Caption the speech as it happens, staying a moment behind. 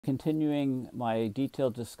Continuing my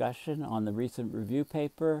detailed discussion on the recent review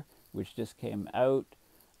paper, which just came out.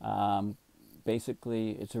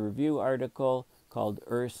 Basically, it's a review article called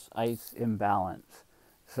Earth's Ice Imbalance.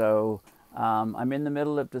 So I'm in the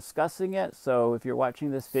middle of discussing it, so if you're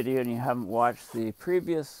watching this video and you haven't watched the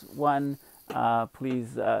previous one,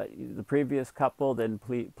 the previous couple, then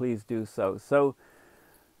please do so.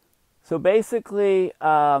 So basically,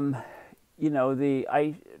 you know, the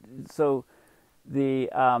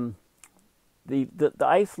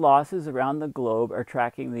ice losses around the globe are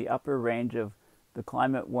tracking the upper range of the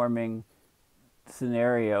climate warming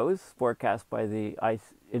scenarios forecast by the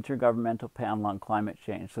Intergovernmental Panel on Climate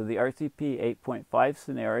Change. So the RCP 8.5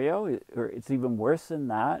 scenario, or it's even worse than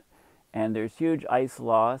that, and there's huge ice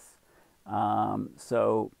loss.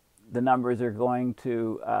 So the numbers are going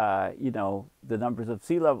to, you know, the number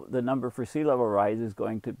for sea level rise is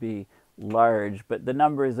going to be large, but the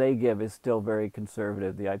numbers they give is still very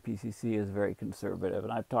conservative. The IPCC is very conservative,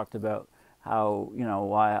 and I've talked about how, you know,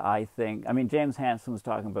 why I think, I mean, James Hansen was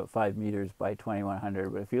talking about 5 meters by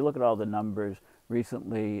 2100, but if you look at all the numbers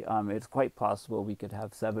recently, it's quite possible we could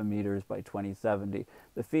have 7 meters by 2070.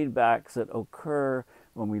 The feedbacks that occur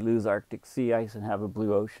when we lose Arctic sea ice and have a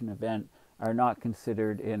blue ocean event are not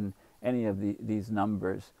considered in any of these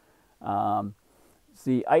numbers.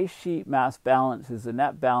 The ice sheet mass balance is the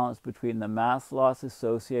net balance between the mass loss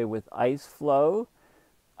associated with ice flow,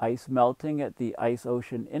 ice melting at the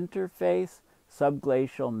ice-ocean interface,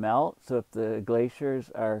 subglacial melt. So if the glaciers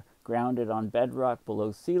are grounded on bedrock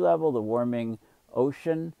below sea level, the warming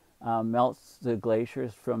ocean melts the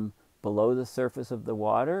glaciers from below the surface of the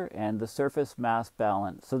water, and the surface mass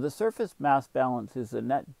balance. So the surface mass balance is the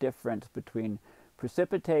net difference between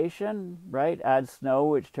precipitation, right? Add snow,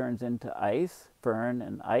 which turns into ice, firn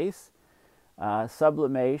and ice.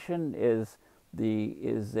 Sublimation is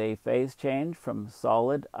a phase change from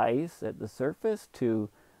solid ice at the surface to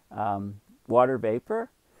water vapor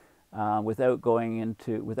without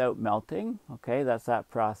melting. Okay, that's that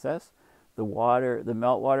process.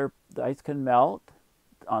 The ice can melt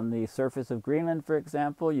on the surface of Greenland, for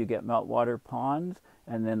example. You get meltwater ponds,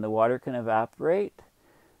 and then the water can evaporate.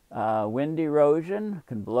 Wind erosion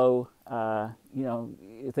can blow, you know,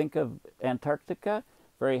 you think of Antarctica,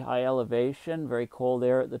 very high elevation, very cold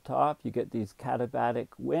air at the top. You get these katabatic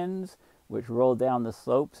winds, which roll down the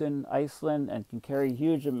slopes in Iceland and can carry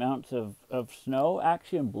huge amounts of snow,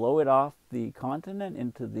 actually, and blow it off the continent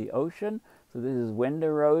into the ocean. So this is wind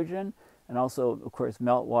erosion, and also, of course,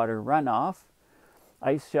 meltwater runoff.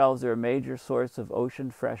 Ice shelves are a major source of ocean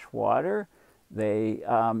fresh water. They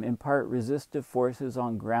impart resistive forces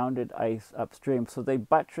on grounded ice upstream. So they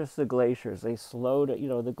buttress the glaciers. They slow to, you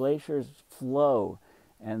know, the glaciers flow,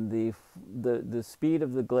 and the speed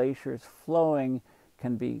of the glaciers flowing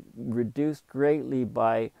can be reduced greatly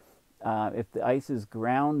by if the ice is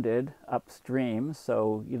grounded upstream,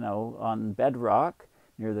 so, you know, on bedrock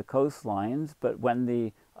near the coastlines. But when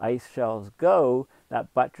the ice shelves go,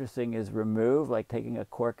 that buttressing is removed, like taking a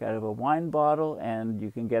cork out of a wine bottle, and you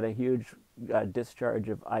can get a huge discharge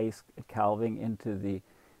of ice calving into the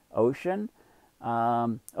ocean.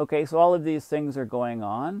 Okay, so all of these things are going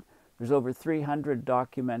on. There's over 300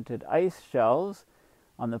 documented ice shelves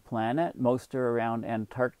on the planet. Most are around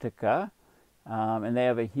Antarctica, and they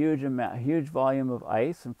have a huge volume of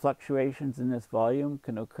ice, and fluctuations in this volume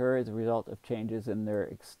can occur as a result of changes in their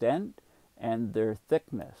extent and their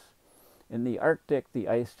thickness. In the Arctic, the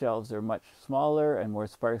ice shelves are much smaller and more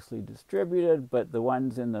sparsely distributed, but the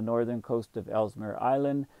ones in the northern coast of Ellesmere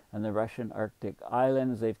Island and the Russian Arctic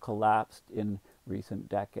islands, they've collapsed in recent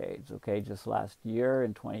decades. Okay, just last year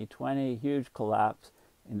in 2020, huge collapse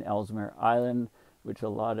in Ellesmere Island, which a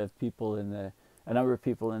number of people in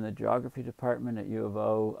the geography department at U of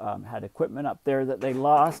O had equipment up there that they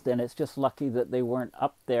lost, and it's just lucky that they weren't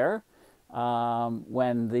up there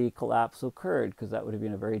when the collapse occurred, because that would have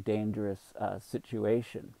been a very dangerous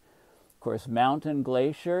situation. Of course, mountain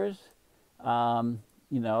glaciers, you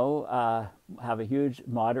know, have a huge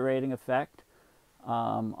moderating effect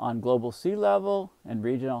on global sea level and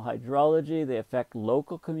regional hydrology. They affect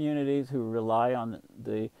local communities who rely on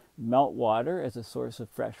the meltwater as a source of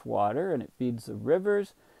fresh water, and it feeds the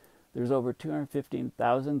rivers. There's over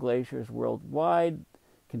 215,000 glaciers worldwide,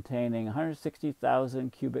 containing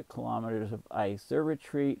 160,000 cubic kilometers of ice. Their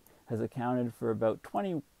retreat has accounted for about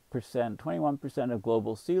 21% of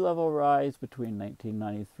global sea level rise between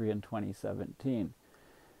 1993 and 2017.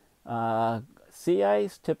 Sea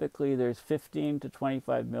ice, typically there's 15 to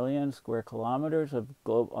 25 million square kilometers of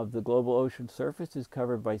the global ocean surface is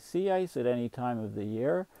covered by sea ice at any time of the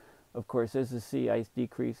year. Of course, as the sea ice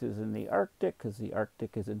decreases in the Arctic, because the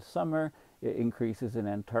Arctic is in summer, it increases in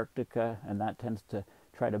Antarctica, and that tends to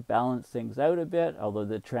try to balance things out a bit, although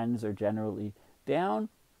the trends are generally down.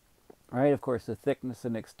 Right, of course, the thickness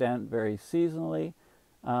and extent vary seasonally.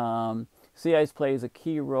 Sea ice plays a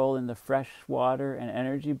key role in the freshwater and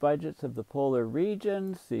energy budgets of the polar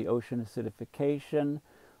regions, the ocean acidification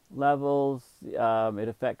levels. It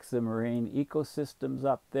affects the marine ecosystems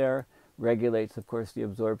up there, regulates, of course, the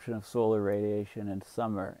absorption of solar radiation in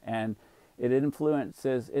summer. And it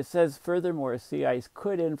says furthermore, sea ice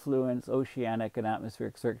could influence oceanic and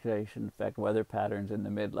atmospheric circulation, affect weather patterns in the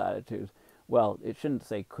mid-latitudes. Well, it shouldn't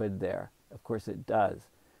say could there. Of course it does.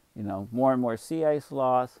 You know, more and more sea ice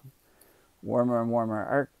loss, warmer and warmer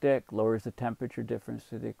Arctic, lowers the temperature difference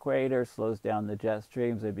to the equator, slows down the jet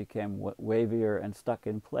streams. They became wavier and stuck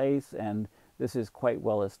in place, and this is quite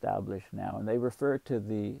well established now. And they refer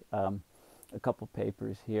to a couple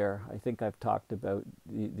papers here. I think I've talked about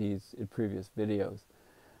these in previous videos.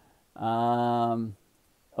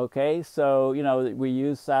 Okay, so, you know, we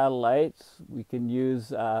use satellites. We can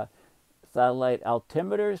use satellite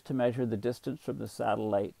altimeters to measure the distance from the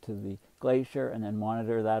satellite to the glacier and then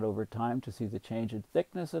monitor that over time to see the change in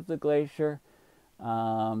thickness of the glacier.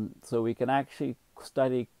 So we can actually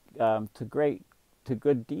study to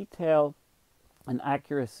good detail and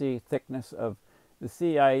accuracy thickness of the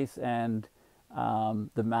sea ice and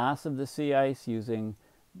the mass of the sea ice using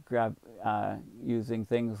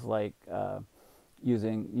things like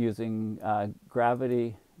using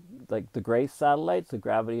gravity, like the GRACE satellites, the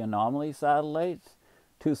gravity anomaly satellites.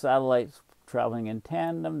 Two satellites traveling in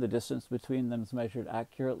tandem, the distance between them is measured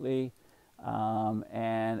accurately.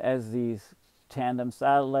 And as these tandem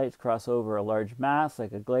satellites cross over a large mass,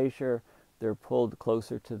 like a glacier, they're pulled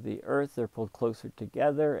closer to the Earth, they're pulled closer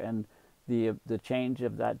together, and the change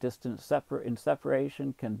of that distance in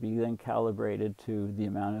separation can be then calibrated to the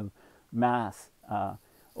amount of mass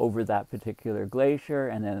over that particular glacier,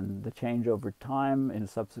 and then the change over time in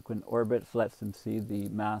subsequent orbits lets them see the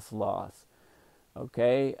mass loss.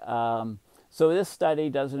 Okay, so this study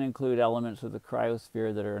doesn't include elements of the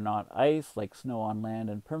cryosphere that are not ice, like snow on land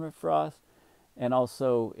and permafrost, and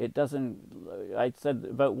also it doesn't, I said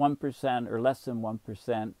about 1% or less than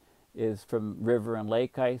 1% is from river and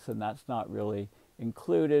lake ice, and that's not really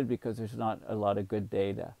included because there's not a lot of good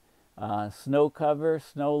data. Snow cover,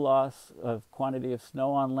 snow loss of quantity of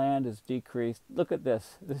snow on land is decreased. Look at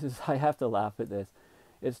this. I have to laugh at this.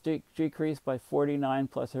 It's decreased by 49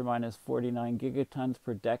 plus or minus 49 gigatons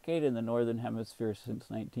per decade in the Northern Hemisphere since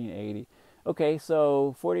 1980. Okay,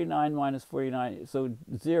 so 49 minus 49, so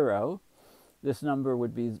 0. This number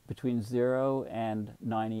would be between 0 and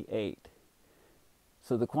 98.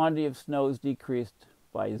 So the quantity of snow is decreased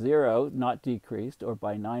by 0, not decreased, or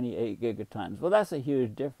by 98 gigatons. Well, that's a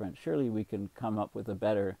huge difference. Surely we can come up with a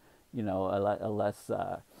better, you know, a less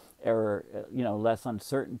error, you know, less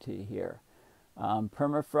uncertainty here.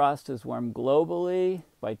 Permafrost has warmed globally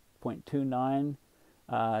by 0.29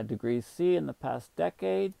 degrees C in the past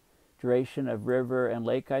decade. Duration of river and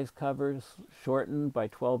lake ice covers shortened by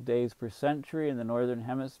 12 days per century in the Northern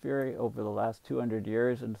Hemisphere over the last 200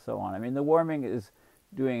 years, and so on. I mean, the warming is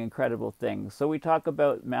doing incredible things. So we talk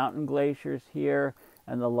about mountain glaciers here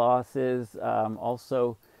and the losses,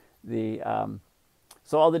 also the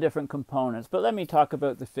so all the different components. But let me talk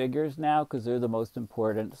about the figures now because they're the most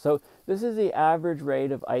important. So this is the average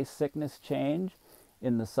rate of ice thickness change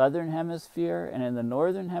in the Southern Hemisphere, and in the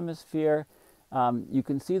Northern Hemisphere you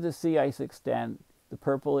can see the sea ice extent. The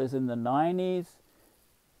purple is in the 90s,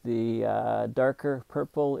 the darker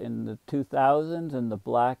purple in the 2000s, and the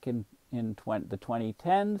black in the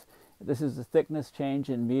 2010s. This is the thickness change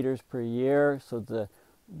in meters per year. So the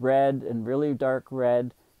red and really dark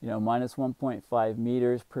red, you know, minus 1.5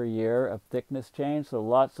 meters per year of thickness change. So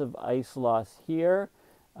lots of ice loss here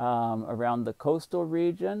around the coastal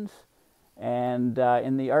regions. And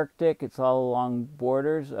in the Arctic, it's all along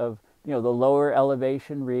borders of, you know, the lower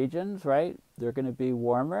elevation regions, right? They're going to be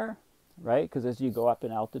warmer, right? Because as you go up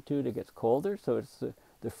in altitude, it gets colder. So it's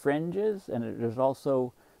the fringes, and there's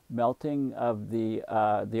also melting of the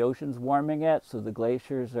oceans warming it, so the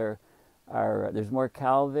glaciers are there's more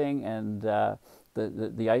calving, and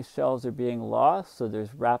the ice shelves are being lost, so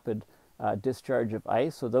there's rapid discharge of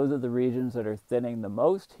ice. So those are the regions that are thinning the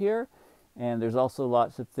most here, and there's also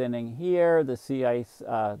lots of thinning here. The sea ice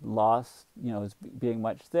loss, you know, is being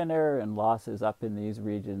much thinner, and loss is up in these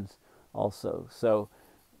regions also. So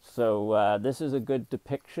this is a good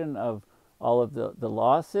depiction of all of the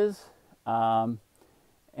losses.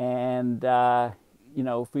 You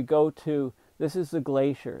know, if we go to, this is the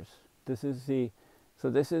glaciers. This is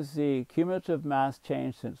the cumulative mass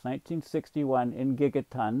change since 1961 in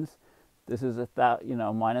gigatons This is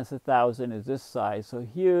minus 1,000 is this size. So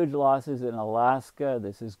huge losses in Alaska.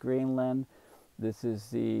 This is Greenland. This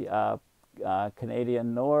is the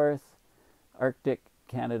Canadian North, Arctic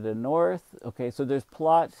Canada North. Okay, so there's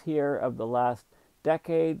plots here of the last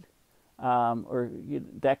decade,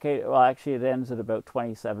 decade. Well, actually, it ends at about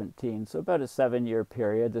 2017, so about a 7-year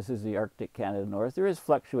period. This is the Arctic Canada North. There is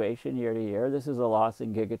fluctuation year to year. This is a loss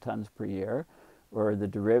in gigatons per year, or the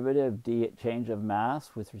derivative change of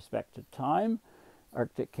mass with respect to time.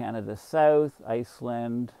 Arctic Canada South,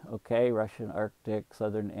 Iceland, okay, Russian Arctic,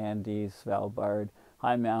 Southern Andes, Svalbard,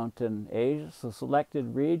 high mountain Asia, so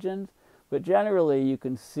selected regions. But generally, you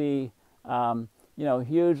can see,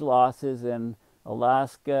 huge losses in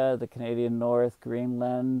Alaska, the Canadian North,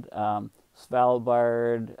 Greenland,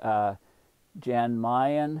 Svalbard, Jan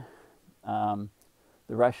Mayen,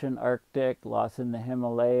 the Russian Arctic, loss in the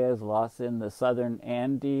Himalayas, loss in the Southern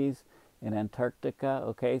Andes, in Antarctica.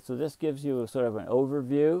 Okay, so this gives you sort of an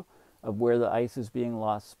overview of where the ice is being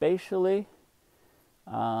lost spatially.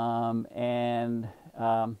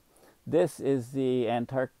 This is the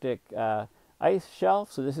Antarctic ice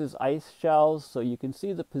shelf. So this is ice shelves. So you can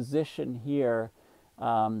see the position here.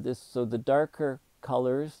 So the darker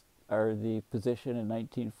colors are the position in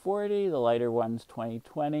 1940. The lighter ones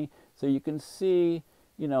 2020. So you can see,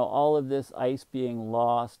 all of this ice being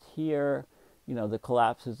lost here. The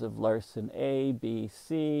collapses of Larsen A, B,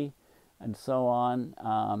 C, and so on.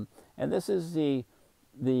 And this is the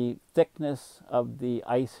thickness of the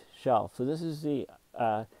ice shelf. So this is the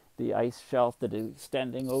ice shelf that is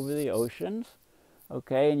extending over the oceans.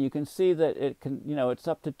 Okay, and you can see that it can, it's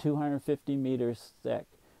up to 250 meters thick.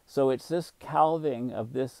 So it's this calving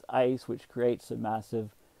of this ice which creates the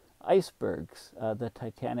massive icebergs, the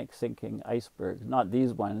Titanic sinking icebergs. Not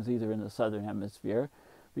these ones, these are in the Southern Hemisphere.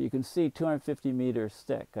 But you can see 250 meters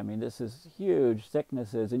thick. I mean, this is huge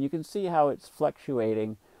thicknesses. And you can see how it's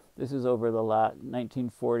fluctuating. This is over the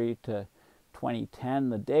 1940 to 2010,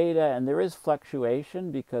 the data. And there is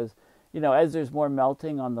fluctuation because, as there's more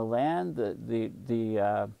melting on the land,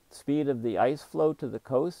 the speed of the ice flow to the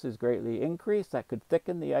coast is greatly increased. That could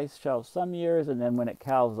thicken the ice shelf some years. And then when it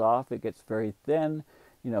calves off, it gets very thin,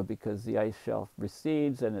 because the ice shelf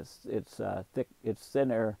recedes and it's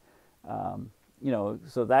thinner.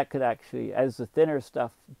 So that could actually, as the thinner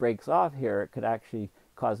stuff breaks off here, it could actually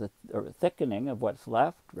cause a thickening of what's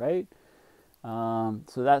left, right?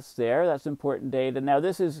 So that's there. That's important data. Now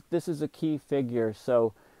this is a key figure.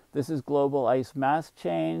 So this is global ice mass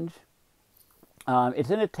change. It's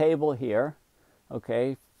in a table here,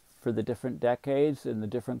 okay, for the different decades and the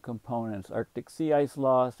different components: Arctic sea ice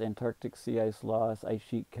loss, Antarctic sea ice loss, ice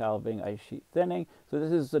sheet calving, ice sheet thinning. So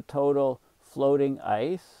this is the total floating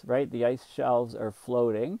ice, right? The ice shelves are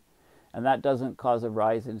floating, and that doesn't cause a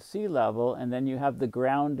rise in sea level. And then you have the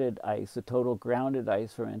grounded ice, the total grounded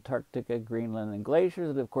ice from Antarctica, Greenland, and glaciers,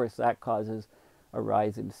 and of course that causes a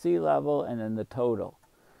rise in sea level, and then the total.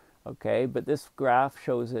 Okay, but this graph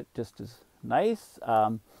shows it just as nice.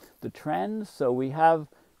 The trends, so we have,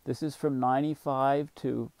 this is from 95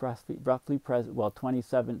 to roughly present,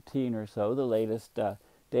 2017 or so, the latest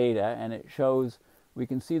data, and it shows, we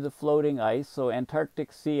can see the floating ice. So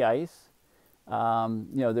Antarctic sea ice,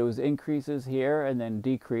 there was increases here and then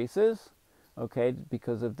decreases, okay,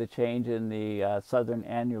 because of the change in the southern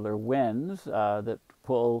annular winds that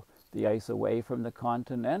pull the ice away from the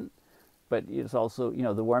continent. But it's also,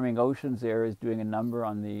 the warming oceans there is doing a number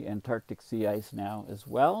on the Antarctic sea ice now as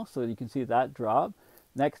well. So you can see that drop.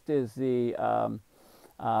 Next is the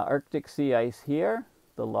Arctic sea ice here,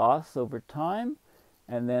 the loss over time.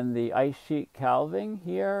 And then the ice sheet calving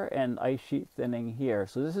here and ice sheet thinning here.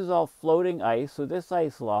 So this is all floating ice. So this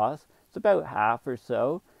ice loss, it's about half or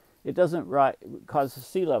so. It doesn't cause a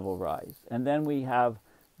sea level rise. And then we have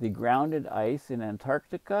the grounded ice in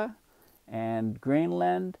Antarctica and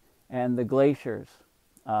Greenland and the glaciers.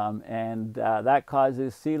 That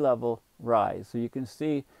causes sea level rise. So you can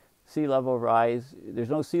see sea level rise. There's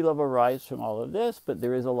no sea level rise from all of this, but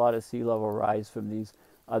there is a lot of sea level rise from these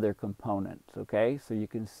other components. Okay, so you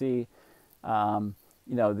can see, so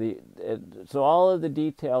all of the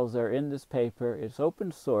details are in this paper. It's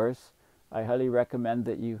open source. I highly recommend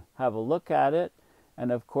that you have a look at it.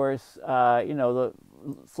 And of course, the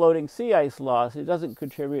floating sea ice loss, it doesn't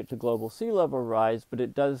contribute to global sea level rise, but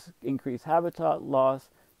it does increase habitat loss,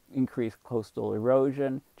 increase coastal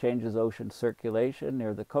erosion, changes ocean circulation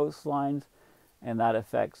near the coastlines, and that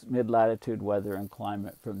affects mid-latitude weather and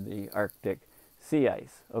climate from the Arctic sea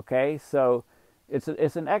ice. Okay, so it's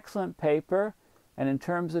an excellent paper, and in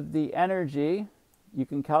terms of the energy, you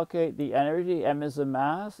can calculate the energy. M is the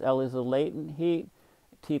mass, L is the latent heat,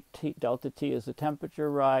 delta T is the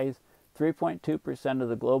temperature rise, 3.2% of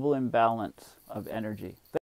the global imbalance of energy.